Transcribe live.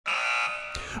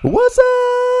What's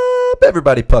up,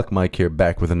 everybody? Puck Mike here,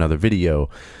 back with another video.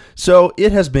 So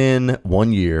it has been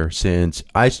 1 year since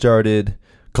I started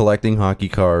collecting hockey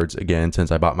cards again, since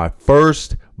I bought my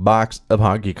first box of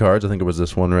hockey cards. I think it was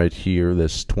this one right here,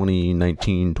 this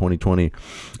 2019-2020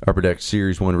 Upper Deck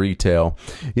Series 1 retail.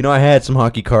 You know, I had some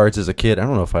hockey cards as a kid. I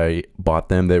don't know if I bought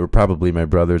them. They were probably my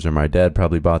brothers or my dad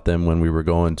probably bought them when we were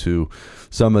going to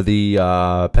some of the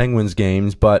Penguins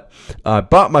games. But I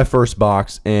bought my first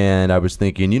box, and I was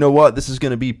thinking, you know what? This is going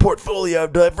to be portfolio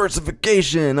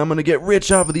diversification. I'm going to get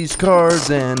rich off of these cards,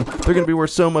 and they're going to be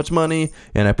worth so much money.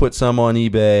 And I put some on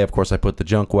eBay. Of course, I put the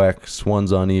Junk Wax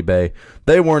ones on eBay.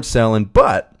 They weren't selling,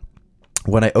 but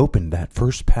when I opened that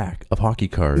first pack of hockey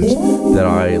cards, that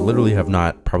I literally have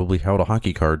not probably held a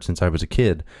hockey card since I was a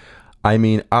kid. I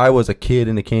mean, I was a kid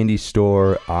in a candy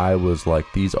store. I was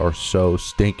like, these are so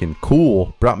stinking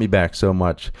cool. Brought me back so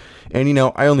much. And, you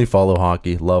know, I only follow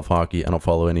hockey, love hockey. I don't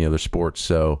follow any other sports.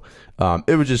 So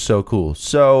it was just so cool.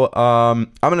 So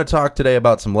I'm going to talk today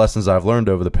about some lessons I've learned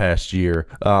over the past year.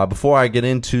 Before I get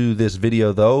into this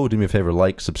video, though, do me a favor,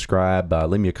 like, subscribe,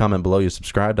 leave me a comment below you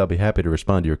subscribed. I'll be happy to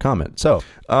respond to your comment. So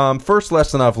first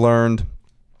lesson I've learned,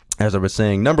 as I was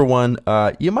saying, number one,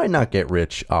 you might not get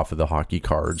rich off of the hockey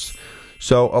cards.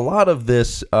 So a lot of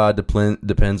this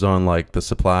depends on like the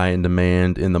supply and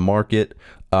demand in the market,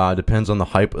 depends on the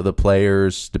hype of the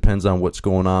players, depends on what's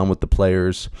going on with the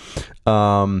players.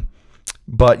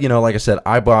 But, you know, like I said,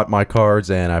 I bought my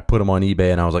cards and I put them on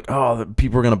eBay, and I was like, oh,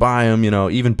 people are going to buy them, you know,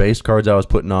 even base cards I was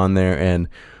putting on there, and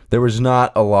there was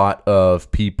not a lot of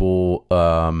people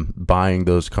buying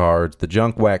those cards. The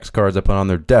Junk Wax cards I put on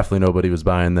there, definitely nobody was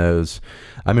buying those.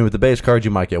 I mean, with the base cards,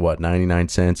 you might get, what, 99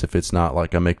 cents if it's not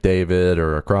like a McDavid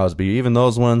or a Crosby. Even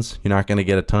those ones, you're not going to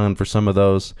get a ton for some of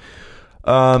those.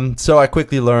 So I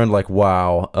quickly learned, like,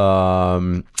 wow,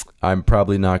 I'm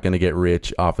probably not going to get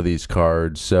rich off of these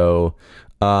cards. So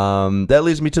that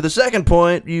leads me to the second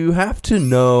point. You have to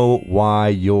know why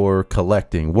you're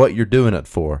collecting, what you're doing it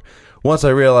for. Once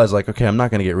I realized, like, okay, I'm not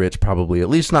going to get rich, probably, at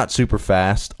least not super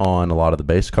fast on a lot of the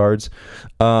base cards,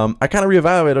 I kind of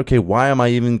reevaluated, okay, why am I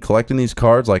even collecting these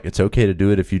cards? Like, it's okay to do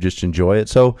it if you just enjoy it.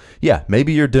 So, yeah,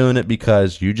 maybe you're doing it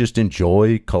because you just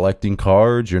enjoy collecting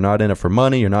cards. You're not in it for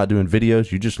money. You're not doing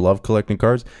videos. You just love collecting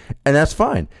cards, and that's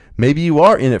fine. Maybe you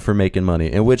are in it for making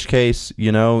money, in which case,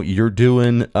 you know, you're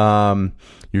doing the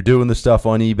stuff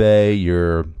on eBay.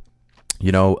 You're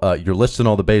listing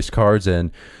all the base cards,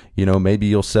 and you know, maybe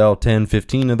you'll sell 10,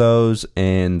 15 of those,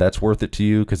 and that's worth it to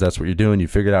you because that's what you're doing. You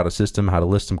figured out a system, how to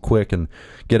list them quick and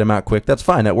get them out quick. That's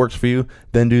fine. That works for you.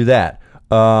 Then do that.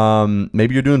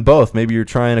 Maybe you're doing both. Maybe you're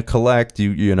trying to collect.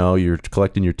 You know, you're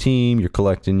collecting your team. You're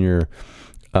collecting your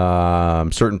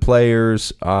certain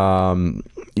players.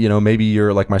 You know, maybe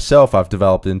you're like myself. I've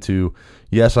developed into,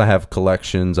 yes, I have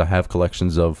collections. I have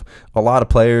collections of a lot of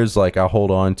players. Like I'm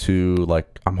holding on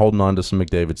to some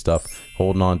McDavid stuff,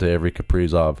 holding on to every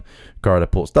Kaprizov card I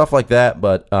pull, stuff like that.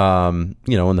 But,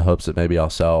 you know, in the hopes that maybe I'll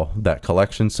sell that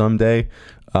collection someday.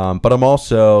 But I'm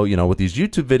also, you know, with these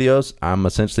YouTube videos, I'm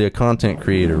essentially a content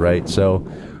creator, right? So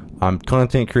I'm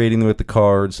content creating with the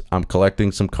cards. I'm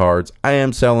collecting some cards. I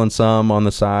am selling some on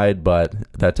the side, but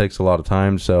that takes a lot of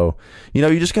time. So, you know,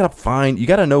 you just got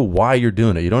to know why you're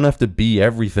doing it. You don't have to be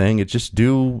everything. It's just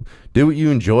do what you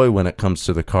enjoy when it comes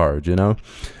to the cards, you know?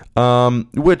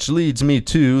 Which leads me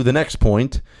to the next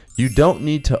point. You don't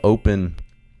need to open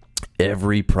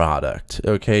every product.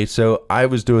 Okay. So I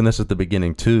was doing this at the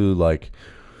beginning too. Like,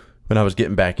 when I was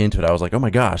getting back into it, I was like, oh my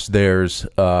gosh, there's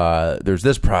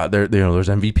this product, there's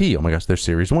MVP. Oh my gosh, there's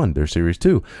Series 1, there's Series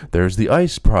 2, there's the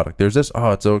Ice product, there's this.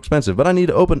 Oh, it's so expensive, but I need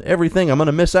to open everything. I'm going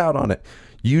to miss out on it.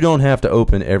 You don't have to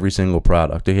open every single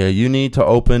product. Okay, you need to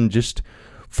open just,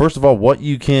 first of all, what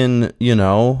you can, you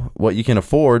know, what you can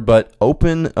afford, but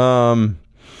open,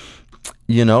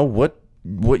 you know, what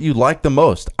you like the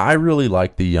most. I really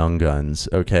like the Young Guns.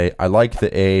 Okay, I like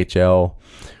the AHL.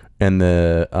 And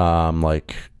the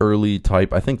like early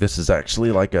type, I think this is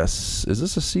actually like is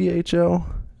this a CHL?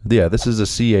 Yeah, this is a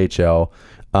CHL.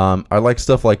 I like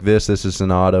stuff like this. This is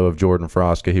an auto of Jordan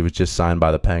Froska. He was just signed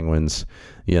by the Penguins,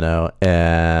 you know,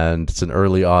 and it's an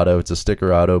early auto. It's a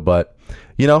sticker auto, but,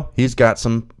 you know, he's got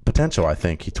some potential, I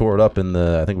think. He tore it up in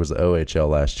I think it was the OHL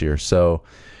last year. So,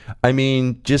 I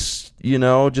mean, just, you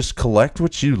know, just collect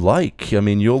what you like. I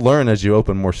mean, you'll learn as you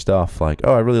open more stuff, like,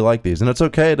 oh, I really like these. And it's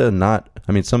okay to not,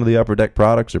 I mean, some of the Upper Deck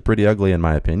products are pretty ugly in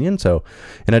my opinion. So,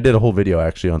 and I did a whole video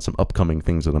actually on some upcoming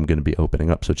things that I'm going to be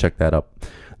opening up. So check that up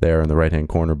there in the right-hand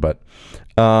corner. But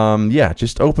yeah,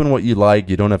 just open what you like.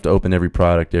 You don't have to open every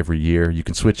product every year. You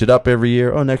can switch it up every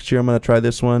year. Oh, next year I'm going to try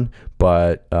this one.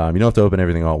 But you don't have to open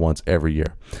everything all at once every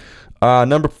year.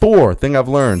 Number 4 thing I've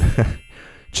learned.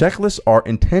 Checklists are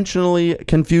intentionally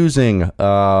confusing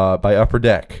by Upper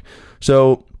Deck.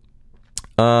 So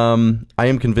I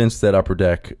am convinced that Upper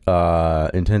Deck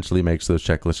intentionally makes those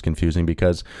checklists confusing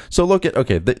because, so look at,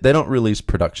 okay, they don't release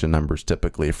production numbers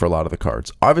typically for a lot of the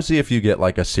cards. Obviously, if you get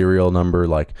like a serial number,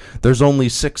 like there's only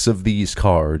 6 of these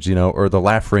cards, you know, or the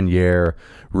Lafreniere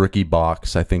rookie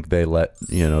box, I think they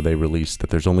they released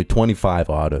that there's only 25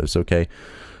 autos, okay?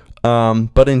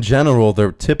 But in general,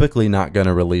 they're typically not going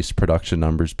to release production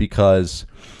numbers because,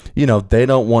 you know, they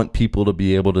don't want people to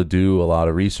be able to do a lot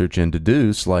of research and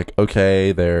deduce like,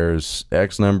 okay, there's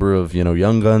X number of, you know,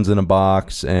 Young Guns in a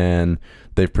box and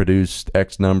they've produced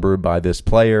X number by this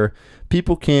player.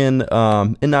 People can,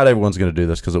 and not everyone's going to do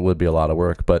this because it would be a lot of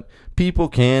work, but people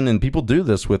can, and people do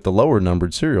this with the lower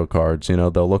numbered serial cards. You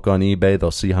know, they'll look on eBay, they'll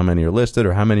see how many are listed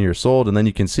or how many are sold, and then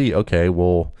you can see, okay,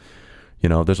 well, you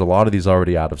know, there's a lot of these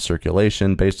already out of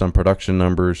circulation based on production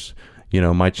numbers. You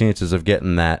know, my chances of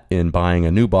getting that in buying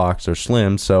a new box are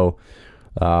slim. So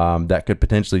that could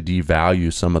potentially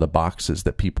devalue some of the boxes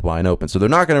that people buy and open. So they're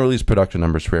not going to release production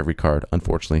numbers for every card,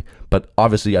 unfortunately. But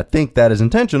obviously, I think that is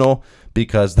intentional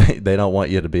because they don't want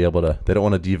you to be able to, they don't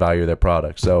want to devalue their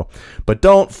product. So, but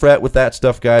don't fret with that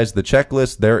stuff, guys. The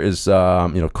checklist, there is, you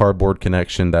know, Cardboard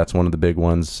Connection. That's one of the big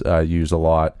ones I use a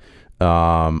lot.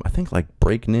 I think like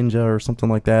Break Ninja or something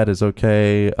like that is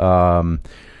okay.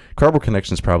 Cardboard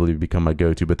Connection's probably become my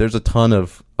go-to, but there's a ton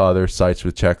of other sites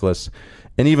with checklists.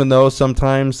 And even though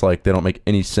sometimes like they don't make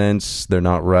any sense, they're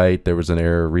not right. There was an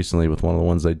error recently with one of the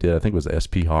ones I did. I think it was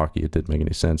SP Hockey. It didn't make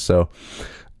any sense. So,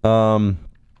 but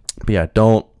yeah,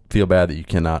 don't feel bad that you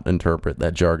cannot interpret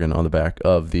that jargon on the back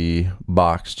of the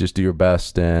box. Just do your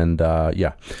best. And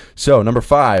yeah. So number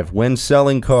 5, when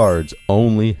selling cards,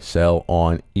 only sell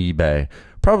on eBay.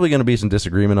 Probably going to be some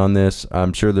disagreement on this.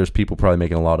 I'm sure there's people probably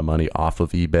making a lot of money off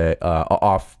of eBay,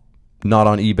 not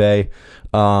on eBay.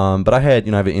 But I had,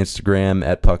 you know, I have an Instagram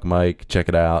at PuckMike, check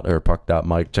it out, or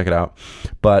Puck.Mike, check it out.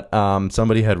 But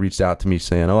somebody had reached out to me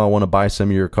saying, oh, I want to buy some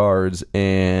of your cards.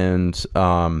 And,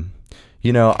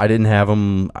 you know, I didn't have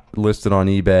them listed on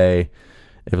eBay.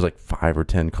 It was like 5 or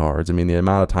 10 cards. I mean, the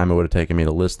amount of time it would have taken me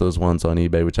to list those ones on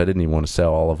eBay, which I didn't even want to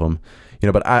sell all of them. You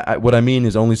know, but what I mean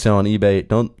is only sell on eBay.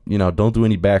 Don't do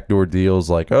any backdoor deals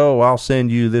like, oh, I'll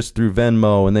send you this through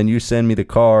Venmo and then you send me the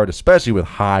card, especially with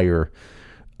higher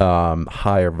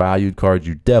valued cards.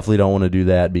 You definitely don't want to do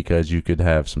that because you could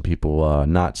have some people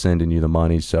not sending you the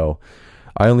money. So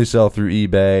I only sell through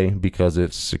eBay because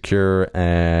it's secure.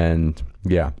 And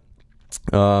yeah.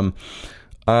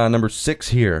 Number 6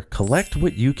 here, collect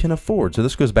what you can afford. So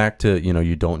this goes back to, you know,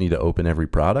 you don't need to open every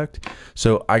product.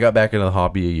 So I got back into the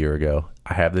hobby a year ago.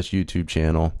 I have this YouTube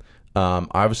channel. I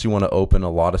obviously want to open a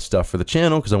lot of stuff for the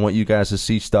channel because I want you guys to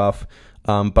see stuff.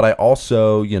 But I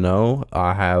also, you know,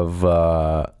 I have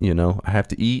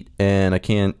to eat and I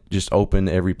can't just open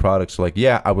every product. So like,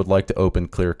 yeah, I would like to open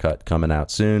Clear Cut coming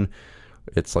out soon.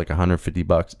 It's like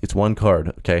 $150. It's one card.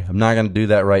 Okay. I'm not going to do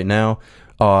that right now.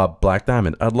 Black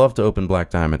Diamond. I'd love to open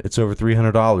Black Diamond. It's over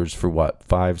 $300 for what?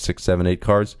 5, 6, 7, 8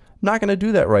 cards. I'm not going to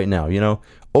do that right now. You know,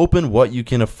 open what you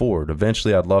can afford.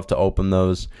 Eventually, I'd love to open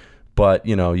those, but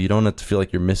you know, you don't have to feel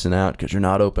like you're missing out because you're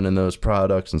not opening those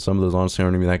products, and some of those honestly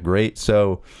aren't even that great.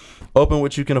 So, open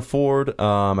what you can afford.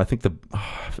 I think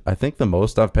the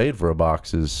most I've paid for a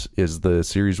box is the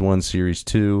Series 1, Series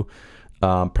 2.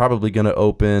 Probably going to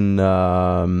open.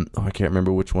 I can't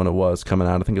remember which one it was coming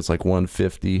out. I think it's like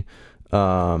 150.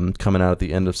 Coming out at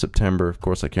the end of September. Of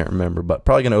course, I can't remember, but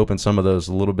probably going to open some of those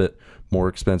a little bit more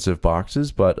expensive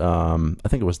boxes. But I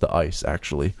think it was the Ice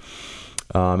actually,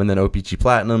 and then OPC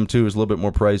Platinum too is a little bit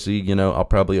more pricey. You know, I'll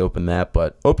probably open that,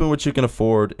 but open what you can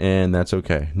afford, and that's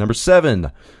okay. Number 7.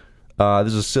 This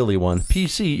is a silly one.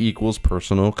 PC equals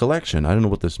personal collection. I don't know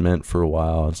what this meant for a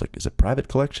while. It's like, is it private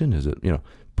collection? Is it, you know,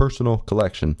 personal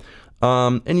collection?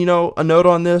 And you know, a note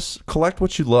on this, collect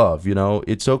what you love. You know,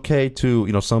 it's okay to,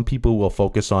 you know, some people will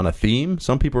focus on a theme.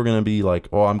 Some people are going to be like,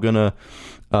 oh, I'm going to,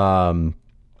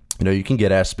 you know, you can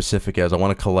get as specific as I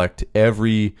want to collect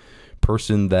every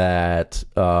person that,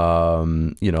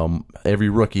 you know, every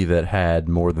rookie that had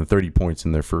more than 30 points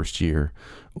in their first year,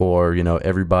 or, you know,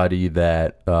 everybody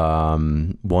that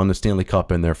won the Stanley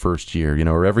Cup in their first year, you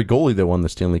know, or every goalie that won the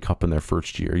Stanley Cup in their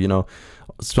first year. You know,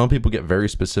 some people get very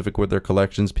specific with their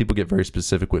collections. People get very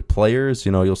specific with players.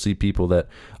 You know, you'll see people that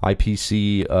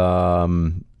IPC,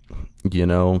 you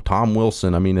know, Tom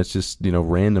Wilson. I mean, it's just, you know,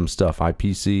 random stuff.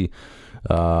 IPC,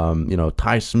 you know,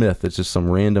 Ty Smith. It's just some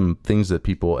random things that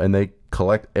people, and they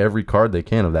collect every card they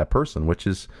can of that person, which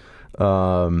is,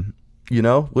 you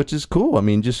know, which is cool. I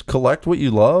mean, just collect what you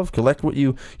love, collect what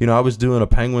you know, I was doing a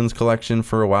Penguins collection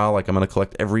for a while. Like, I'm going to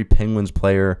collect every Penguins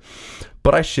player.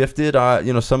 But I shifted,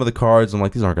 you know, some of the cards. I'm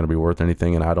like, these aren't going to be worth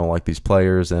anything, and I don't like these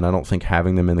players, and I don't think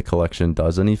having them in the collection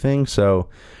does anything. So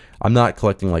I'm not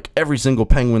collecting like every single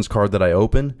Penguins card that I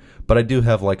open, but I do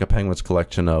have like a Penguins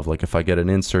collection of, like, if I get an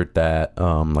insert that,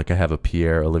 like I have a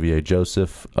Pierre-Olivier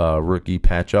Joseph rookie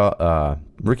patch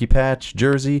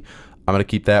jersey. I'm going to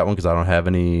keep that one because I don't have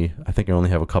any. I think I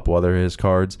only have a couple other of his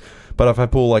cards. But if I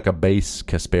pull like a base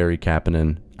Kasperi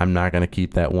Kapanen, I'm not going to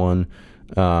keep that one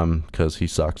because he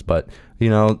sucks. But, you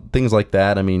know, things like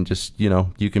that. I mean, just, you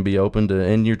know, you can be open to,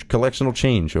 and your collection will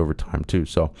change over time too.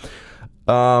 So,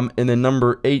 and then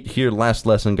number 8 here, last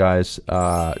lesson, guys.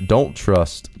 Don't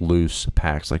trust loose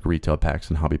packs like retail packs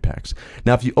and hobby packs.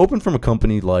 Now, if you open from a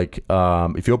company like,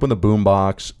 if you open the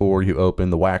Boombox or you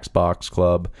open the Wax Box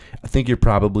Club, I think you're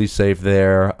probably safe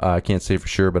there. I can't say for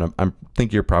sure, but I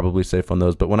think you're probably safe on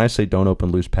those. But when I say don't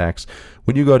open loose packs,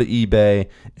 when you go to eBay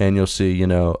and you'll see, you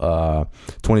know,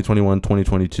 2021,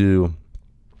 2022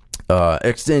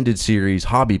 extended series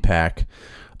hobby pack.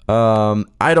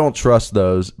 I don't trust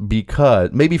those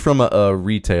because maybe from a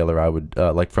retailer, I would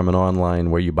like from an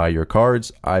online where you buy your cards,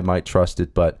 I might trust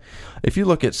it. But if you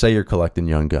look at, say you're collecting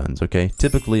Young Guns, okay,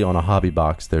 typically on a hobby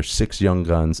box, there's 6 Young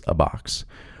Guns a box.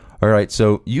 All right,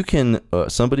 so you can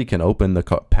somebody can open the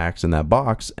packs in that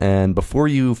box, and before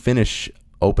you finish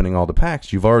opening all the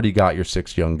packs, you've already got your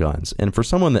 6 Young Guns. And for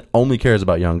someone that only cares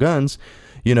about Young Guns,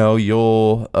 you know,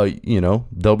 you'll, you know,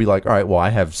 they'll be like, all right, well, I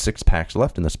have 6 packs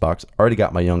left in this box. I already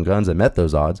got my Young Guns. I met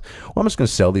those odds. Well, I'm just going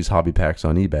to sell these hobby packs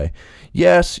on eBay.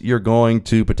 Yes, you're going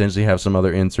to potentially have some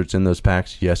other inserts in those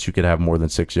packs. Yes, you could have more than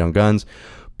 6 Young Guns.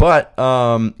 But,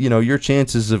 you know, your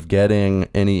chances of getting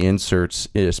any inserts,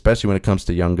 especially when it comes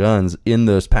to Young Guns, in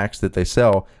those packs that they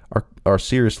sell are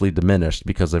seriously diminished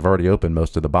because they've already opened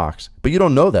most of the box. But you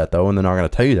don't know that, though, and they're not going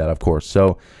to tell you that, of course.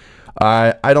 So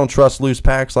I don't trust loose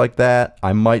packs like that.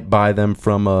 I might buy them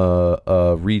from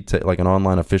a retail, like an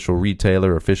online official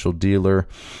retailer, official dealer.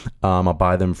 I'll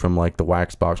buy them from like the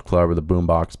Wax Box Club or the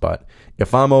Boombox. But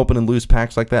if I'm opening loose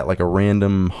packs like that, like a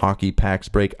random hockey packs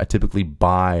break, I typically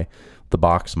buy the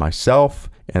box myself,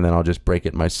 and then I'll just break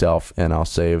it myself, and I'll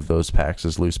save those packs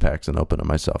as loose packs and open them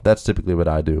myself. That's typically what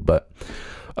I do. But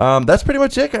that's pretty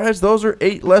much it, guys. Those are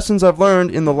 8 lessons I've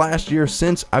learned in the last year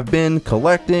since I've been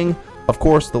collecting. Of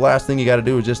course, the last thing you got to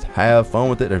do is just have fun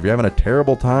with it. If you're having a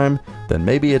terrible time, then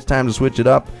maybe it's time to switch it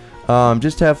up.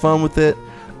 Just have fun with it.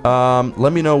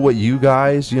 Let me know what you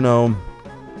guys, you know,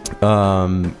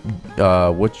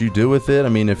 what you do with it. I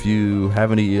mean, if you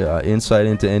have any insight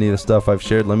into any of the stuff I've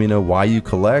shared, let me know why you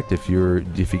collect. If you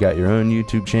got your own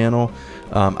YouTube channel,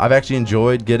 I've actually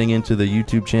enjoyed getting into the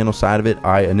YouTube channel side of it.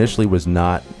 I initially was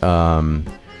not.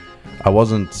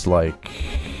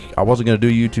 I wasn't going to do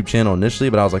a YouTube channel initially,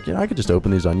 but I was like, you know, I could just open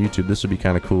these on YouTube. This would be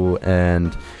kind of cool.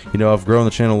 And, you know, I've grown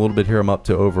the channel a little bit here. I'm up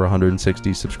to over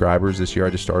 160 subscribers this year. I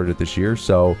just started it this year.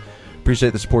 So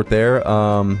appreciate the support there.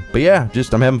 But yeah,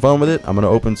 just I'm having fun with it. I'm going to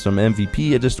open some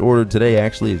MVP I just ordered today,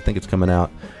 actually. I think it's coming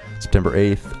out September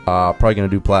 8th. Probably going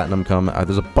to do Platinum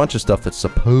there's a bunch of stuff that's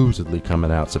supposedly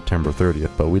coming out September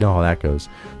 30th, but we know how that goes.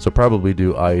 So probably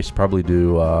do Ice, probably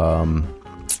do,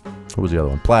 what was the other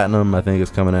one? Platinum, I think, is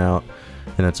coming out.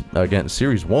 And it's, again,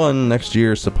 Series 1 next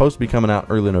year is supposed to be coming out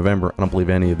early November. I don't believe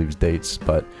any of these dates.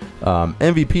 But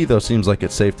MVP, though, seems like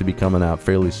it's safe to be coming out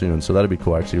fairly soon. So that'd be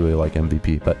cool. I actually really like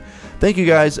MVP. But thank you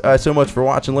guys so much for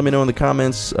watching. Let me know in the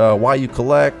comments why you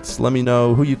collect. Let me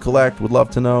know who you collect. Would love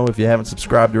to know. If you haven't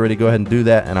subscribed already, go ahead and do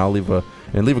that. And I'll leave a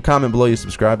comment below you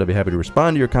subscribed. I'd be happy to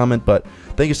respond to your comment. But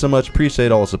thank you so much.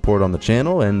 Appreciate all the support on the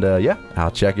channel. And yeah, I'll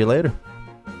check you later.